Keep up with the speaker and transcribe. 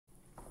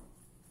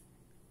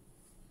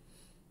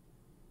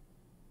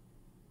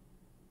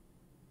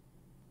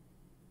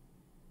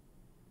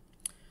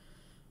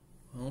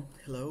Well,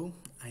 hello,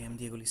 I am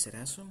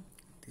Lizarazo.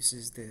 This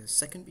is the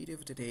second video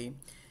of the day,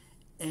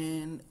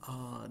 and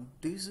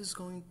this is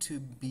going to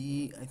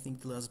be, I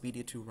think, the last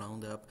video to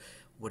round up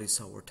what is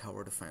our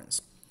tower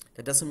defense.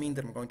 That doesn't mean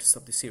that I'm going to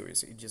stop the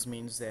series. It just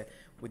means that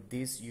with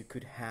this you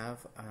could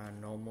have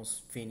an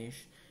almost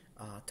finished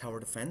tower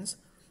defense.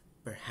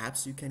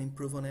 Perhaps you can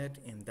improve on it,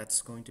 and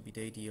that's going to be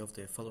the idea of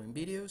the following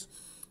videos.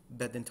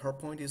 But the entire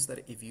point is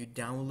that if you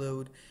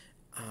download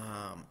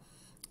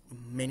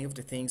many of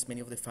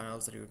the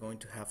files that you're going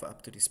to have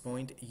up to this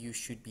point, you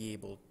should be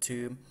able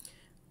to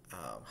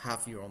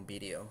have your own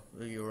video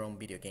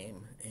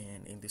game,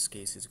 and in this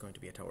case it's going to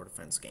be a tower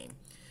defense game.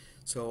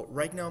 So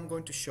right now I'm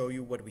going to show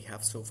you what we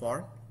have so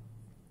far.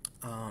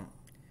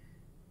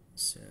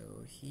 So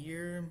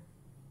here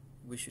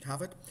we should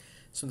have it.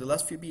 So in the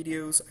last few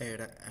videos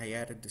I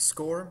added the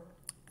score,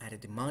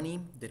 added the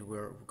money that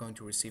we're going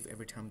to receive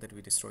every time that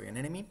we destroy an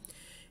enemy,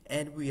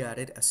 and we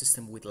added a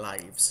system with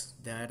lives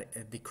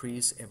that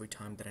decrease every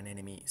time that an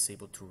enemy is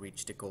able to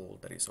reach the goal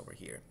that is over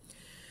here.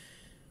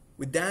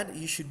 With that,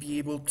 you should be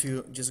able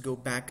to just go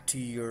back to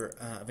your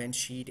event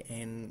sheet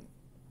and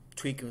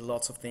tweak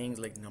lots of things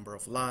like number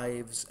of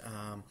lives,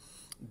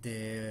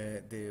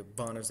 the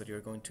bonus that you're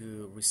going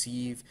to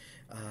receive.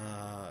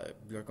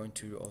 You're going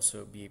to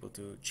also be able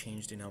to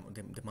change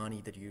the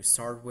money that you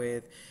start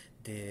with,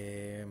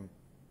 the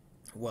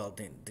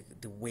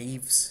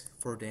waves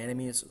for the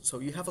enemies. So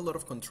you have a lot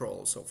of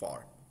control so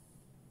far.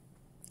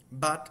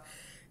 But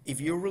if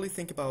you really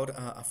think about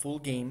a full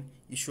game,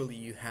 usually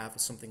you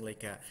have something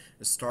like a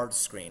start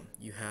screen.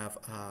 You have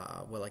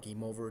a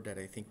game over that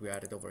I think we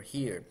added over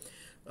here.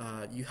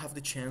 You have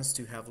the chance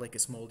to have like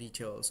small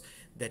details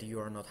that you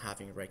are not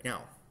having right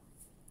now.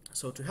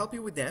 So to help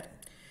you with that,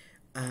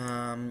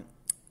 I'm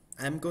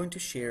going to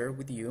share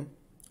with you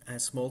a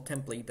small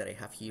template that I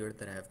have here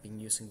that I've been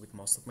using with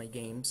most of my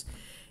games.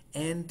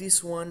 And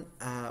this one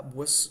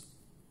was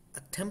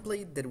a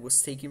template that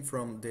was taken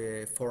from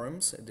the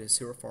forums, the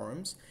Zero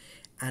forums,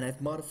 and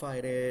I've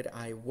modified it,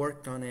 I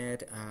worked on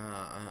it,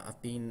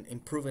 I've been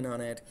improving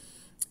on it,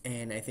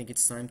 and I think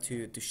it's time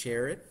to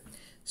share it.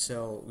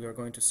 So we are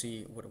going to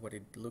see what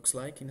it looks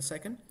like in a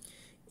second.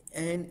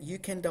 And you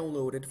can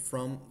download it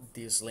from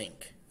this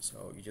link.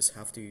 So you just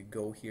have to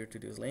go here to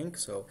this link,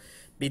 so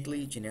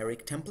bit.ly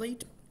generic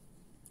template,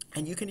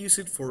 and you can use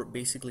it for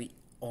basically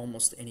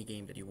almost any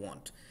game that you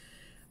want.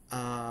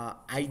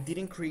 I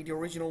didn't create the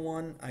original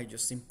one, I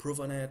just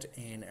improved on it,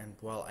 and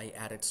I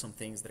added some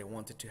things that I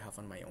wanted to have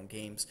on my own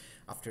games.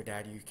 After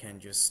that you can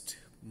just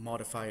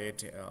modify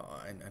it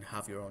and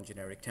have your own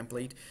generic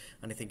template,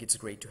 and I think it's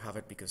great to have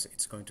it because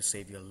it's going to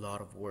save you a lot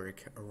of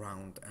work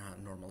around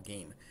a normal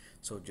game.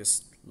 So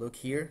just look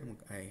here,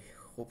 I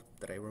hope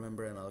that I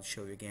remember, and I'll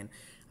show you again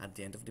at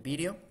the end of the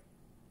video.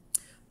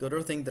 The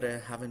other thing that I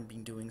haven't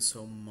been doing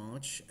so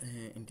much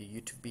in the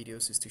YouTube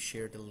videos is to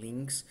share the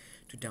links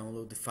to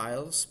download the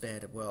files,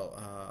 but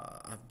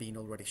I've been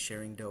already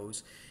sharing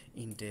those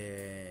in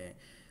the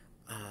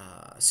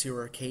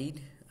Zero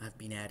Arcade. I've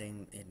been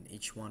adding in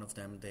each one of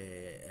them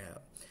the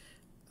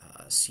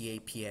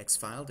CAPX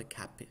file, the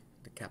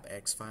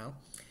CAPX file.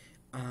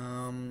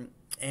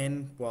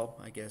 And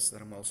I guess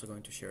that I'm also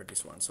going to share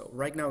this one. So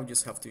right now you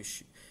just have to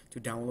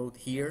download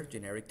here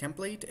generic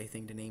template. I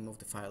think the name of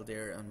the file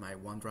there on my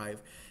OneDrive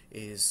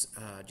is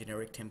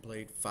generic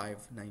template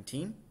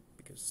 519,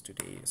 because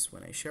today is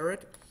when I share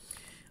it.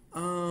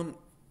 And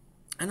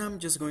I'm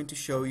just going to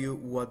show you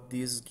what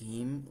this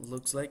game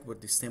looks like,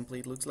 what this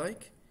template looks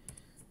like.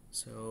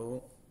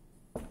 So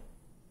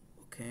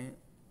okay,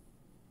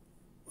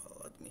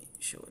 let me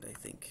show it. I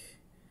think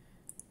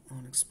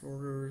on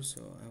Explorer,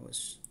 so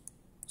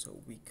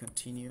we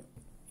continue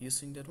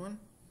using that one.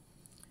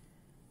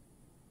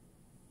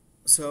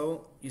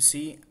 So you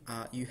see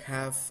you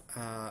have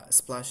a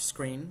splash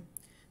screen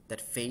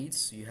that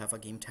fades. You have a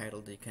game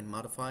title that you can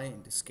modify.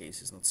 In this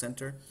case it's not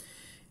center,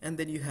 and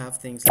then you have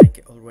things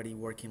like already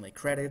working like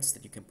credits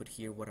that you can put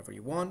here whatever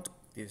you want.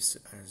 This,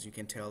 as you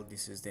can tell,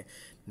 this is the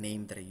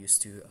name that I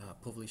used to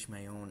publish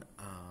my own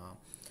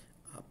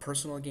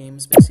personal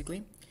games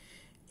basically.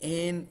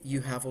 And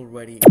you have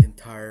already the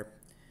entire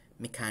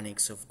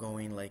mechanics of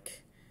going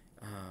like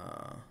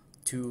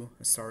to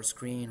a start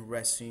screen,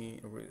 resume,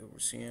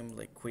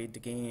 like quit the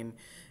game,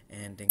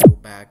 and then go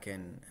back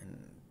and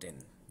then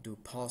do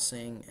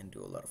pausing and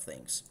do a lot of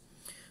things.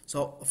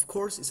 So of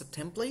course it's a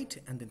template,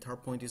 and the entire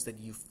point is that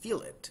you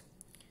feel it.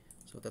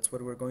 So that's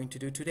what we're going to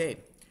do today.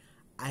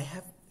 I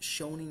have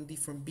shown in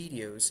different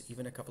videos,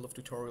 even a couple of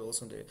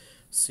tutorials on the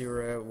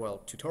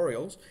Zero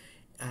tutorials,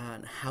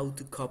 and how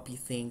to copy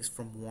things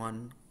from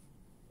one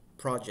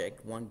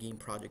game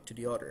project to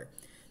the other.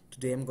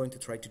 Today I'm going to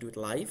try to do it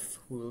live.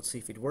 We will see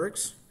if it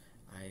works.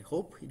 I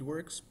hope it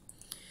works.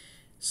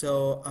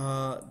 So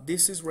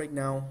this is right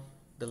now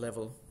the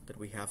level that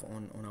we have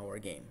on our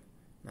game.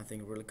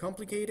 Nothing really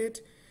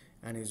complicated,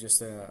 and it's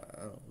just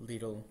a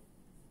little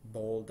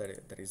ball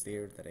that is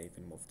there that I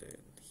even moved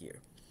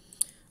here.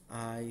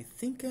 I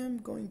think I'm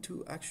going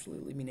to actually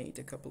eliminate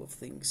a couple of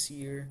things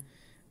here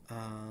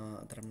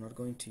that I'm not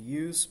going to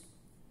use.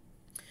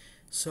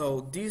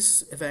 So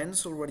these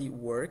events already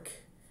work.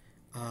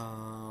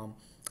 I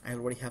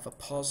already have a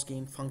pause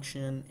game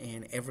function,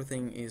 and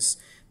everything is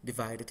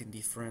divided in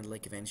different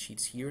like event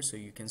sheets here. So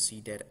you can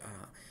see that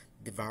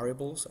the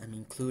variables I'm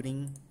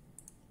including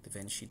the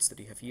event sheets that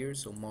you have here.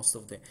 So most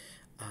of the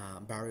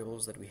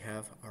variables that we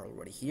have are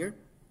already here.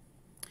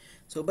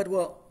 So, but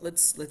well,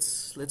 let's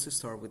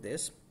start with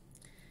this.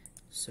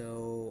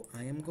 So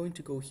I am going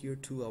to go here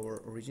to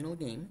our original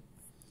game.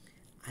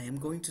 I am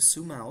going to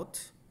zoom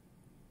out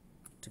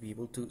to be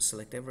able to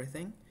select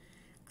everything,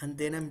 and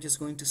then I'm just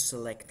going to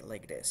select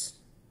like this.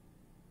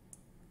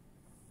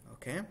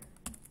 Okay.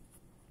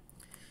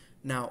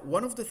 Now,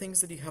 one of the things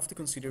that you have to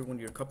consider when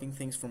you're copying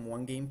things from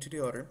one game to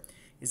the other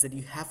is that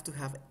you have to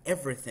have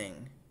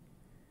everything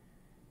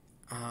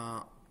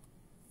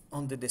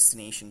on the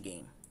destination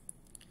game.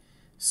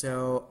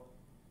 So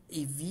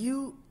if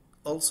you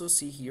also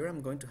see here,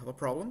 I'm going to have a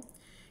problem,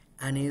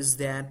 and is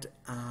that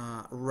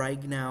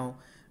right now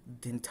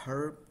the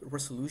entire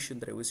resolution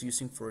that I was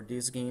using for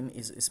this game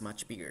is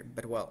much bigger.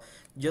 But well,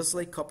 just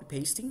like copy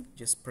pasting,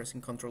 just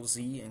pressing Ctrl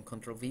Z and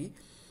Ctrl V,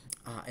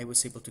 I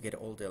was able to get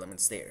all the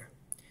elements there.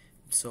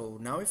 So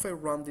now if I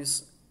run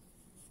this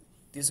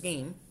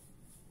game,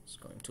 it's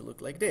going to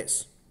look like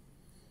this.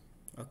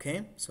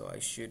 Okay, so I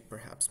should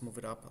perhaps move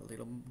it up a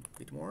little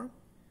bit more.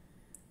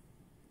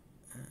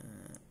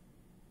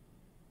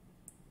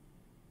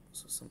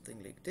 So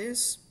something like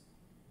this.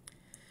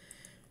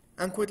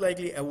 And quite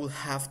likely I will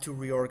have to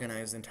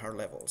reorganize the entire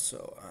level,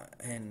 so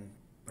and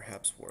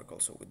perhaps work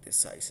also with these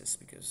sizes,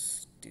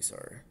 because these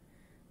are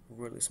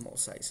really small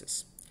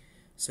sizes.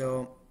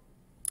 So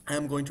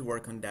I'm going to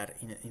work on that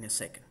in a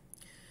second.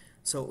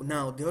 So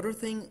now the other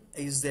thing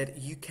is that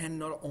you can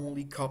not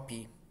only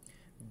copy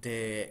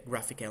the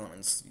graphic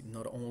elements,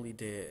 not only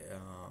the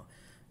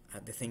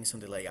things on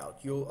the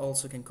layout, you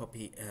also can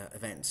copy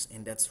events,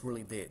 and that's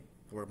really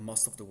where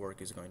most of the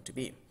work is going to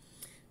be.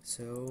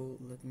 So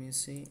let me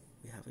see,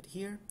 we have it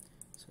here,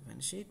 so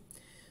event sheet.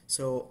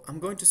 So I'm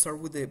going to start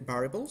with the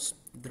variables.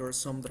 There are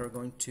some that are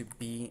going to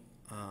be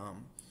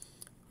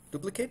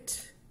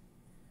duplicate.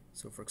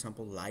 So for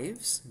example,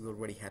 lives, we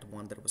already had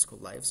one that was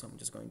called lives, so I'm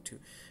just going to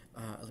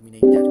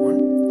eliminate that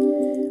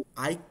one.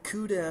 I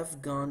could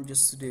have gone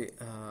just to the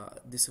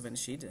this event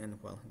sheet, and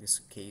well, in this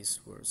case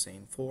we're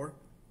saying 4,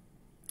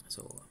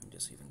 so I'm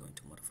just even going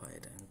to modify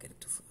it and get it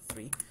to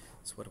 3.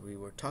 That's what we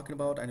were talking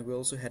about. And we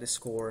also had a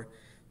score,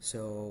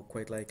 so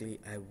quite likely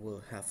I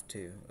will have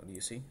to,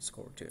 you see,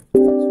 score 2,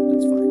 so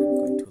that's fine. I'm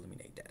going to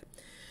eliminate that.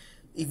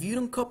 If you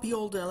don't copy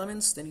all the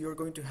elements, then you're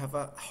going to have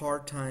a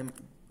hard time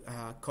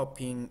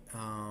copying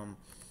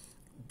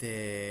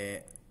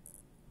the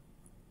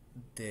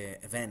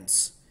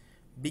events,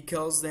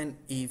 because then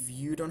if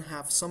you don't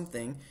have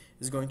something,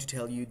 it's going to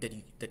tell you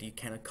that you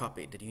cannot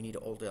copy it, that you need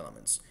all the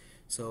elements.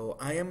 So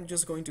I am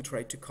just going to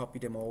try to copy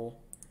them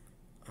all.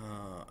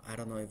 I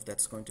don't know if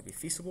that's going to be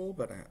feasible,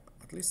 but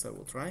at least I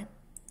will try.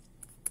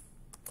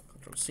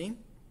 Control C.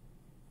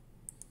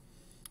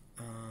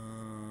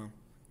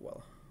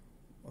 Well,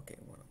 okay,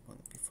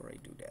 before I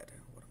do that,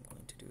 what I'm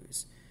going to do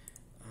is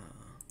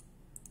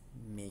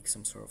make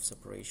some sort of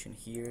separation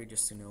here,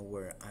 just to know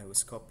where I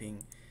was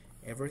copying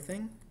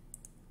everything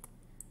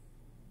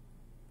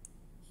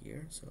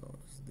here. So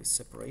this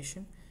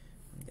separation,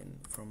 and then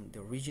from the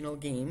original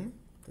game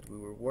that we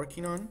were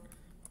working on,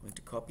 I'm going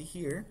to copy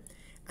here,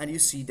 and you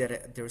see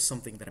that there's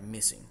something that I'm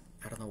missing.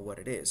 I don't know what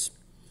it is.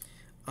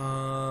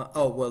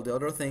 Oh well, the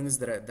other things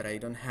that I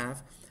don't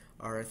have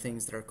are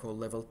things that are called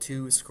level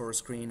 2, score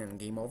screen, and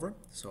game over,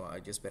 so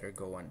I just better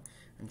go on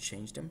and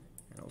change them.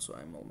 And also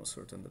I'm almost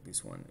certain that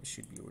this one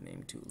should be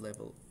renamed to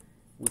level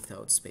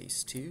without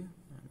space 2,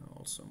 and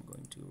also I'm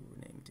going to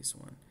rename this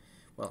one,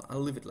 well,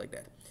 I'll leave it like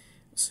that.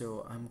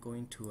 So I'm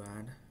going to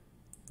add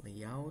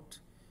layout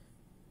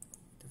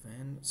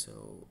event,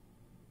 so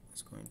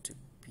it's going to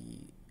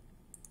be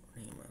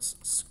named as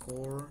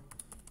score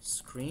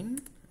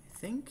screen, I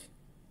think,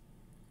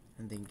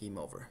 and then game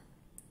over.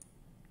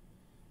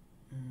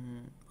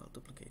 I'll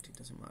duplicate, it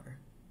doesn't matter.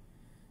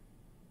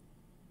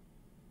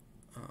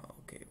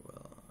 Okay,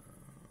 well,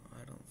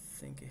 I don't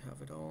think I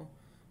have it all.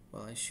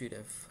 Well, I should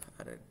have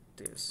added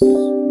this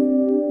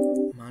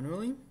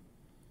manually.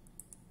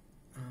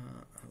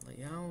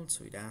 Layout,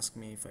 so it asks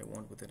me if I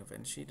want with an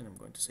event sheet, and I'm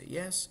going to say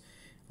yes,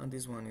 and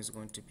this one is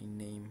going to be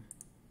named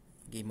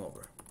game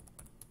over.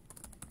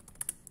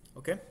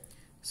 Okay,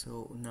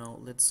 so now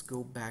let's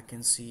go back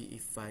and see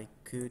if I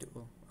could,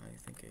 well, I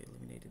think I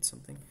eliminated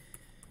something,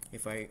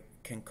 if I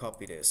can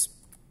copy this,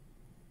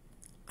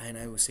 and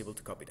I was able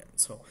to copy them.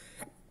 So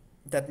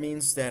that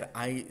means that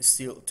I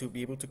still, to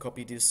be able to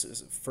copy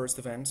this first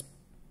event,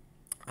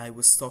 I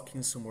was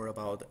talking somewhere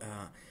about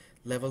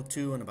level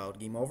 2 and about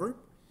game over.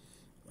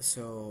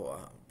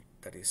 So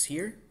that is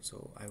here.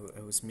 So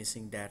I was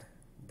missing that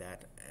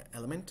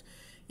element.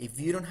 If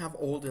you don't have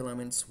all the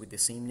elements with the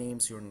same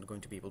names, you're not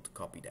going to be able to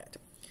copy that.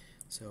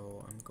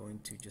 So I'm going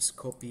to just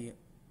copy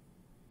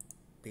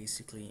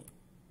basically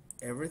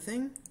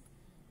everything.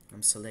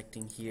 I'm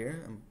selecting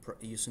here. I'm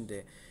using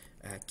the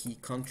key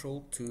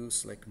control to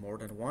select more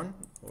than one,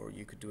 or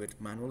you could do it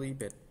manually,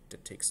 but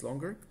that takes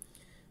longer.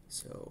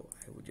 So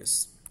I would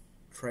just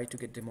try to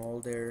get them all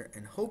there,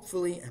 and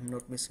hopefully I'm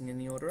not missing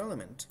any other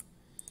element.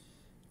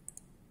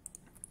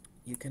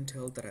 You can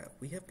tell that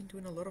we have been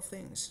doing a lot of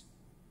things.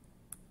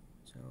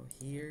 So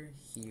here,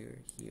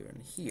 here, here,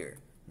 and here.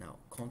 Now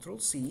Control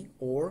C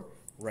or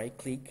right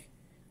click.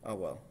 Oh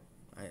well,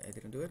 I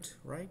didn't do it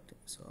right,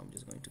 so I'm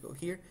just going to go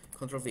here,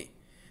 Control V,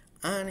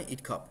 and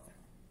it copied.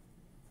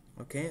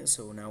 Okay,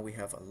 so now we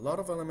have a lot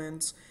of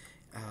elements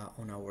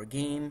on our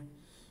game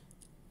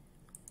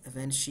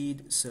event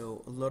sheet,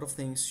 so a lot of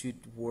things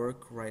should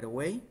work right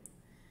away.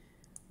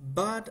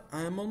 But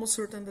I'm almost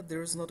certain that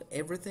there is not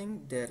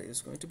everything that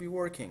is going to be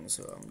working,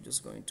 so I'm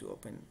just going to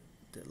open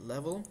the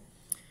level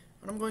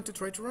and I'm going to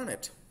try to run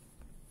it.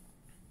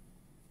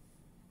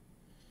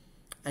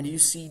 And you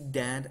see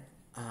that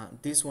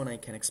this one I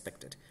can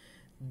expect it,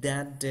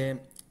 that the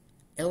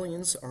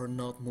aliens are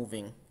not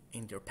moving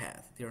in their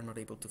path. They are not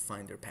able to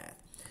find their path.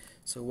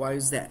 So why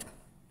is that?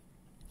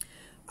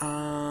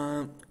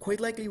 Quite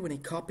likely when I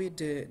copied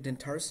the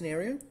entire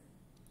scenario,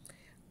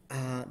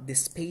 the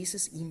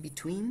spaces in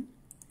between,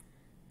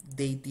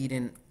 they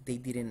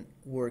didn't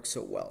work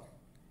so well.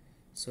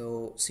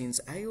 So since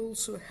I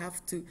also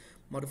have to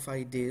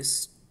modify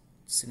this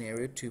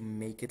scenario to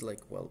make it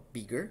like, well,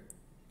 bigger,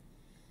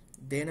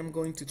 then I'm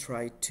going to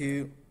try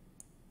to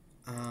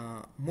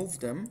move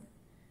them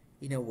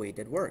in a way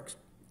that works.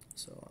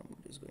 So I'm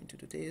just going to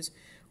do this.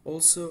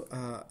 Also,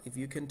 if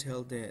you can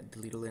tell, the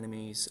little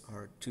enemies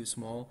are too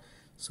small,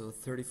 so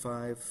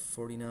 35,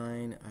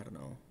 49, I don't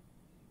know.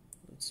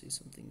 Let's see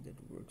something that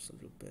works a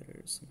little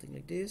better, something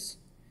like this.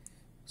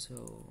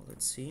 So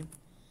let's see.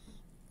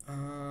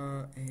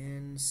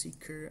 And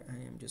Seeker, I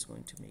am just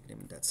going to make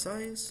them that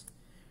size,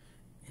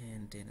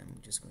 and then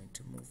I'm just going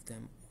to move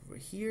them over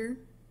here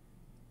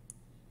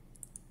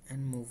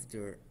and move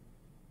their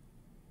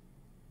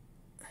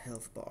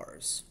health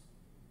bars.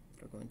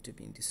 They're going to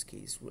be, in this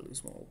case, really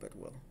small, but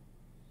well,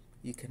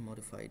 you can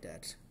modify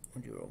that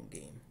on your own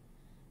game,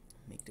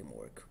 make them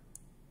work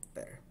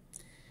better.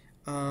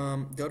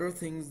 The other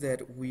things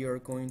that we are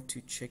going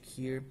to check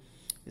here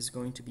is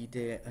going to be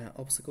the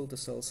obstacle to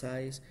cell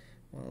size.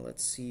 Well,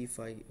 let's see if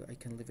I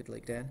can leave it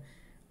like that.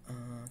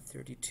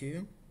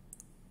 32.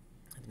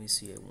 Let me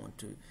see, I want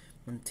to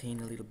maintain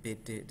a little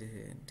bit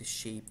the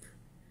shape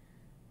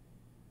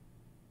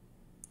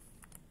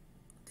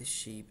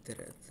that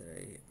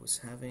I was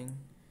having.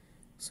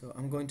 So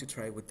I'm going to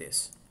try with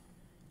this.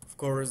 Of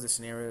course, the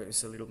scenario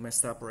is a little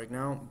messed up right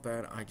now,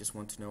 but I just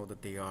want to know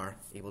that they are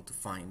able to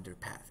find their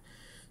path.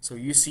 So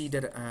you see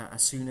that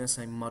as soon as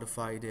I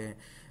modify the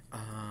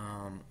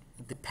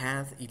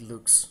path, it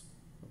looks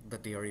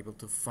that they are able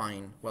to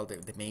find, well,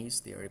 the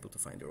maze, they are able to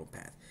find their own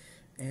path.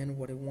 And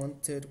what I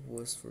wanted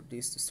was for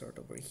this to start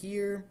over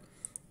here.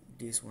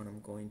 This one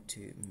I'm going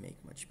to make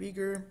much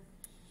bigger.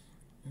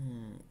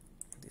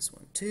 This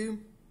one too.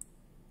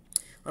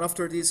 And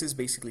after this is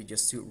basically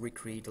just to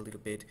recreate a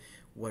little bit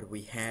what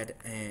we had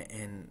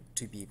and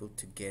to be able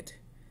to get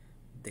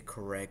the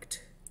correct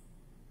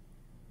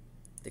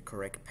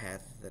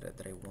path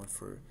that I want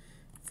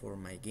for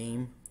my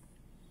game.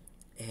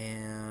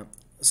 And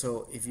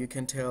so if you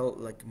can tell,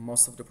 like,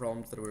 most of the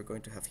problems that we're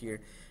going to have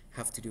here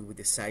have to do with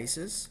the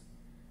sizes.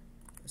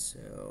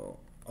 So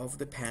of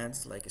the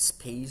paths, like a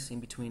space in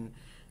between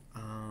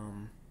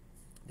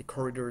the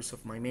corridors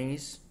of my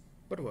maze,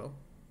 but well,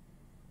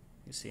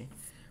 you see.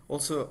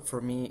 Also,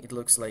 for me, it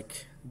looks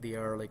like they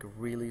are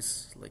really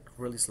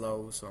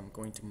slow, so I'm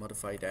going to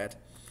modify that.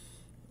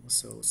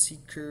 So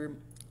Seeker,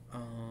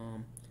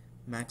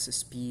 max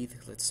speed,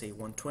 let's say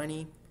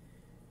 120.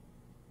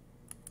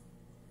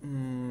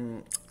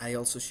 I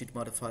also should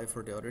modify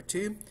for the other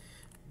two,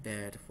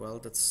 but well,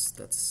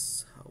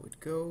 that's how it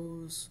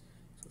goes.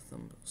 So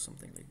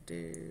something like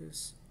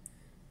this.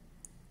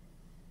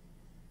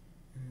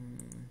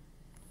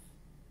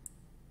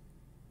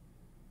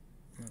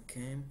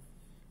 Okay.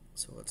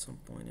 So at some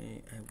point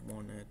I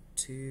wanted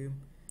to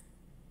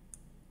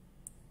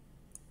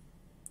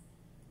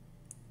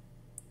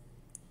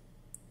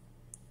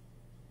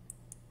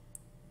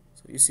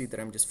so you see that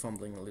I'm just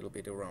fumbling a little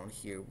bit around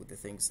here with the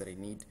things that I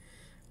need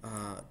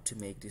to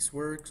make this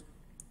work.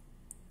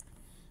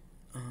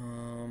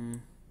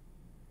 And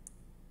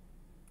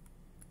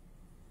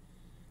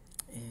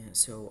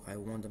so I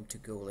want them to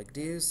go like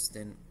this,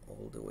 then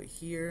all the way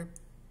here.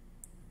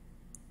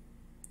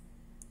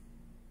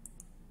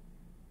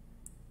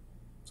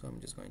 So I'm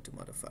just going to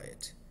modify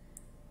it.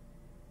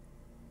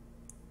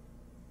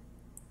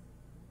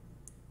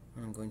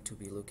 I'm going to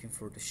be looking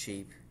for the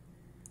shape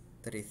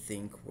that I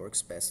think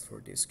works best for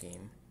this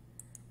game.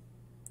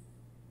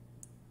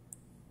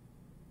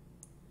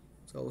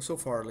 So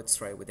far, let's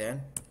try with that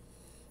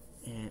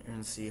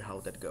and see how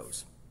that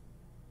goes.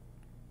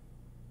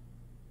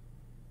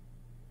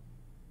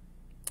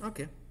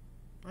 Okay,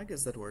 I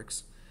guess that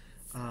works.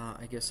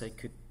 I guess I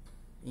could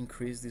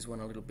increase this one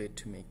a little bit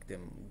to make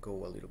them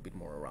go a little bit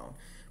more around,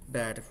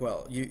 but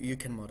well, you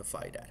can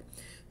modify that.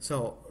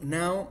 So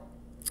now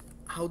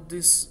how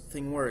this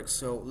thing works.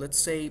 So let's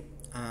say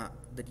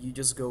that you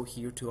just go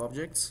here to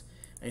objects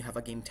and you have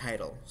a game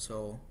title.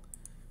 So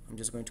I'm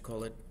just going to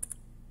call it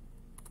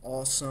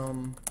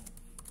Awesome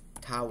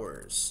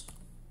Towers.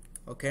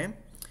 Okay.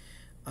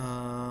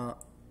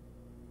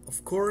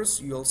 Of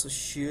course, you also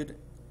should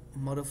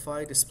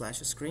modify the splash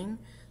screen.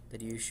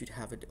 That you should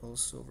have it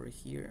also over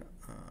here.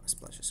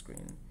 Splash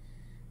screen.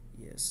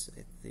 Yes,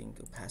 I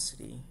think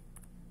opacity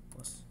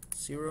was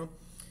 0.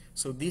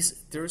 So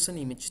there's an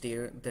image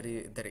there that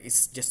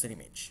is just an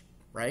image,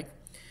 right?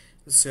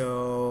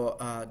 So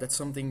that's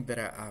something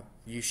that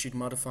you should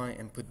modify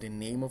and put the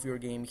name of your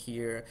game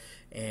here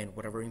and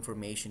whatever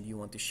information you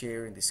want to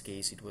share. In this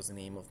case, it was the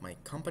name of my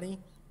company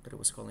that I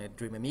was calling it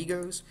Dream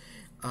Amigos,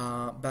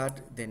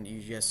 but then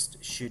you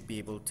just should be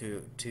able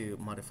to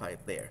modify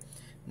it there.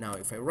 Now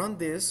if I run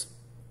this,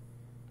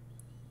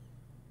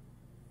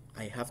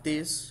 I have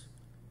this,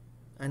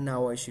 and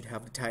now I should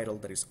have the title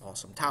that is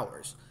Awesome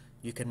Towers.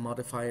 You can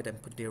modify it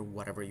and put there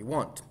whatever you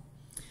want.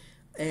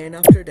 And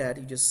after that,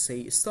 you just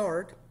say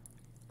start,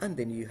 and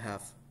then you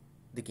have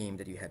the game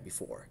that you had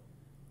before.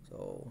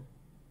 So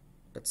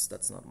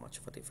that's not much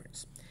of a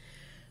difference.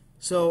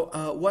 So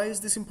why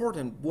is this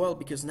important? Well,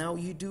 because now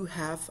you do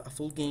have a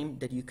full game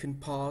that you can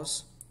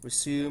pause,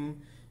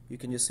 resume. You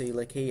can just say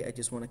like, hey, I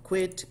just want to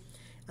quit.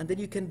 And then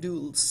you can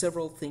do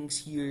several things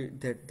here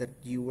that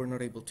you were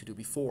not able to do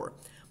before.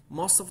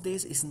 Most of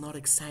this is not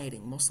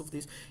exciting. Most of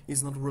this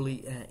is not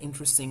really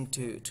interesting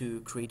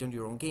to create on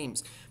your own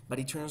games. But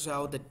it turns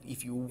out that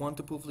if you want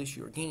to publish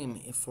your game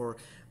for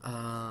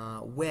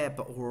web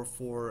or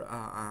for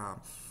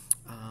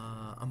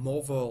a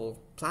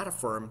mobile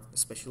platform,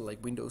 especially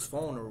like Windows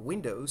Phone or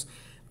Windows,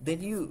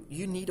 then you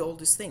need all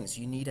these things.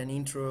 You need an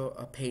intro,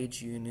 a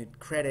page, you need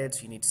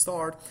credits, you need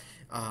start.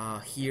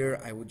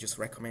 Here I would just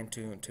recommend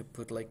to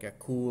put like a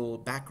cool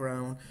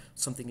background,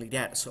 something like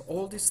that. So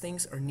all these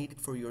things are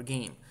needed for your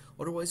game.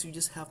 Otherwise you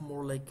just have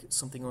more like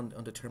something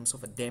on the terms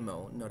of a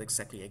demo, not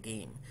exactly a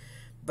game.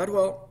 But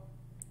well,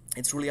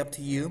 it's really up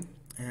to you.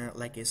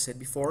 Like I said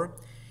before,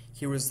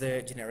 here is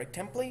the generic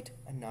template,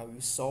 and now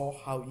you saw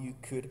how you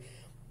could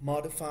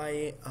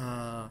modify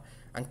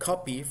and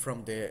copy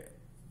from the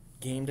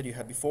game that you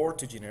had before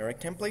to generic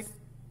template.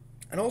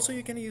 And also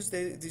you can use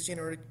this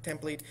generic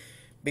template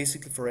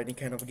basically for any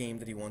kind of game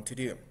that you want to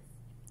do.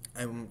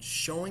 I'm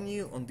showing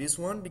you on this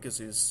one because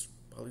it's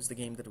the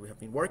game that we have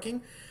been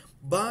working,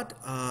 but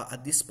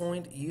at this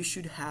point you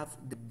should have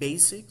the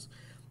basics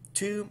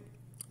to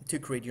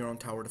create your own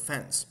tower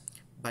defense.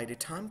 By the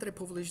time that I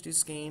publish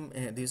this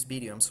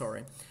video,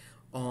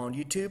 on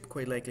YouTube,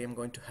 quite likely I'm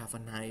going to have a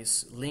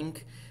nice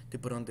link to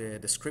put on the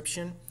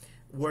description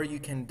where you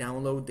can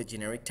download the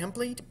generic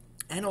template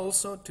and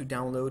also to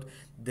download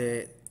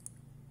the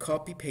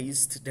copy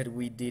paste that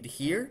we did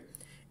here.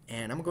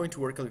 And I'm going to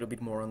work a little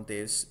bit more on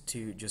this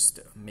to just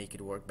make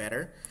it work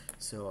better.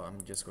 So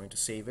I'm just going to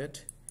save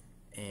it,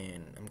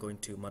 and I'm going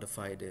to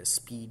modify the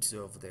speeds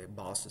of the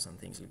bosses and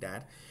things like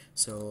that.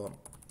 So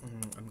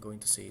I'm going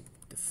to say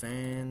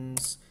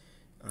defense,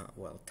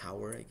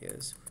 tower, I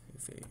guess.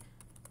 If a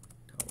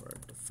tower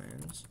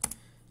defense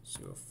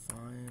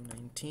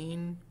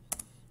 0519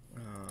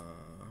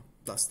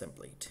 plus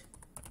template.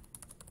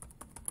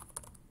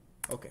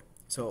 Okay.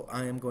 So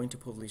I am going to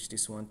publish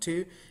this one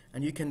too,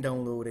 and you can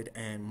download it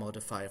and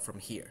modify it from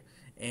here.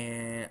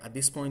 And at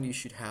this point you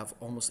should have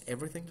almost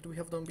everything that we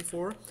have done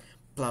before,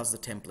 plus the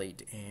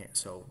template, and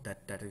so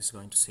that is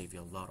going to save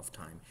you a lot of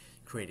time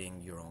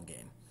creating your own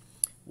game.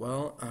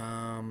 Well,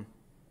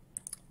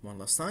 one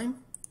last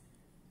time,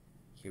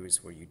 here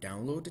is where you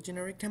download the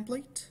generic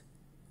template.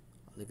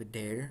 I'll leave it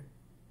there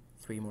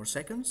 3 more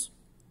seconds.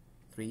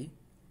 3,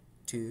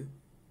 2,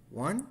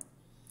 1,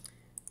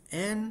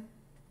 and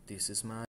this is my